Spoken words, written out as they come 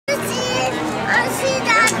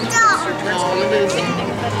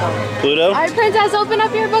Pluto? All right, Princess, open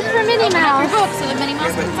up your book for Minnie Mouse. Your book so that Minnie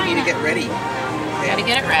Mouse can You find need to it. get ready. Gotta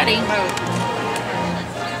get it ready.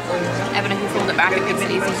 Evan, if you fold it back, it makes it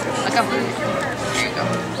easy. Look up. There you go.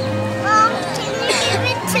 Mom, can you give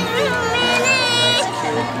it to Minnie?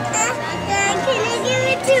 Can you give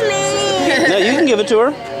it to Minnie? No, you can give it to her.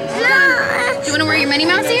 No. Do you want to wear your Minnie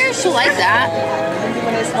Mouse ears? She'll like that.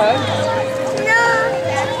 No.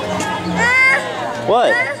 What?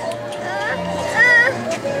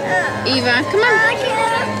 Eva, come on.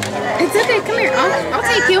 It's okay. Come here. I'll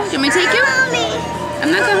take you. Do you want me to take you? I'm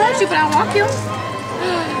not gonna hold you, but I'll walk you.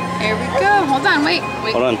 Here we go. Hold on. Wait.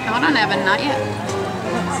 Hold on. Hold on, Evan. Not yet.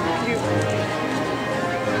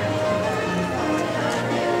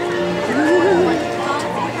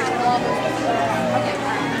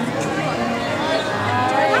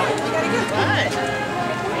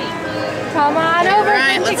 Come on over. All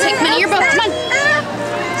right. Let's take Minnie your book. Come on.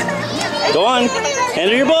 Go on. Hand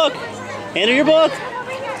her your book. Hand her your book.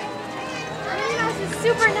 Minnie Mouse is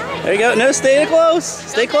super nice. There you go. No, stay close.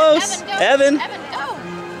 Stay close. Evan. Evan, go.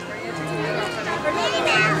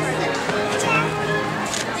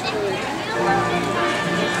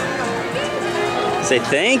 Say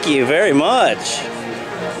thank you very much.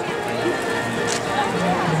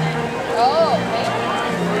 Oh,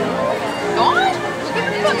 go on. Go get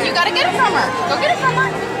her book. You gotta get it from her. Go get it from her.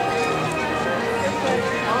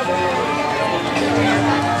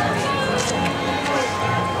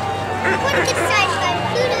 I want to get signed by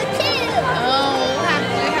Pluto too. Oh, we have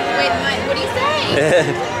to wait a minute. What do you say?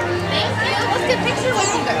 Thank you. Let's get a picture with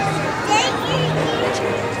you guys. Thank you.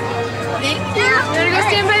 Thank you. You wanna go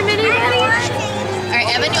stand by Minnie, Daddy? All right,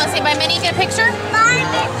 Evan, you want to say bye, Minnie? Get a picture?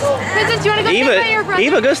 Princess, you wanna go stand by your brother?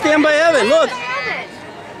 Eva, go stand by Evan. Look. Evan.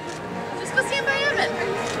 Just go stand by Evan.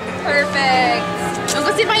 Perfect. You want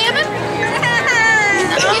to go stand by Evan?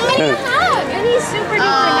 Give Minnie a hug. Minnie's super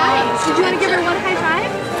duper nice. Did you want to give her one high five?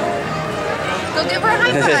 Go give her a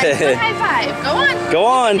high five. One high five. Go on. Go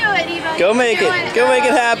on. Do it, Eva. Go make Do it. Go make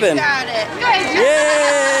it happen. You got it. Good.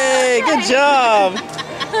 Yay! Good job.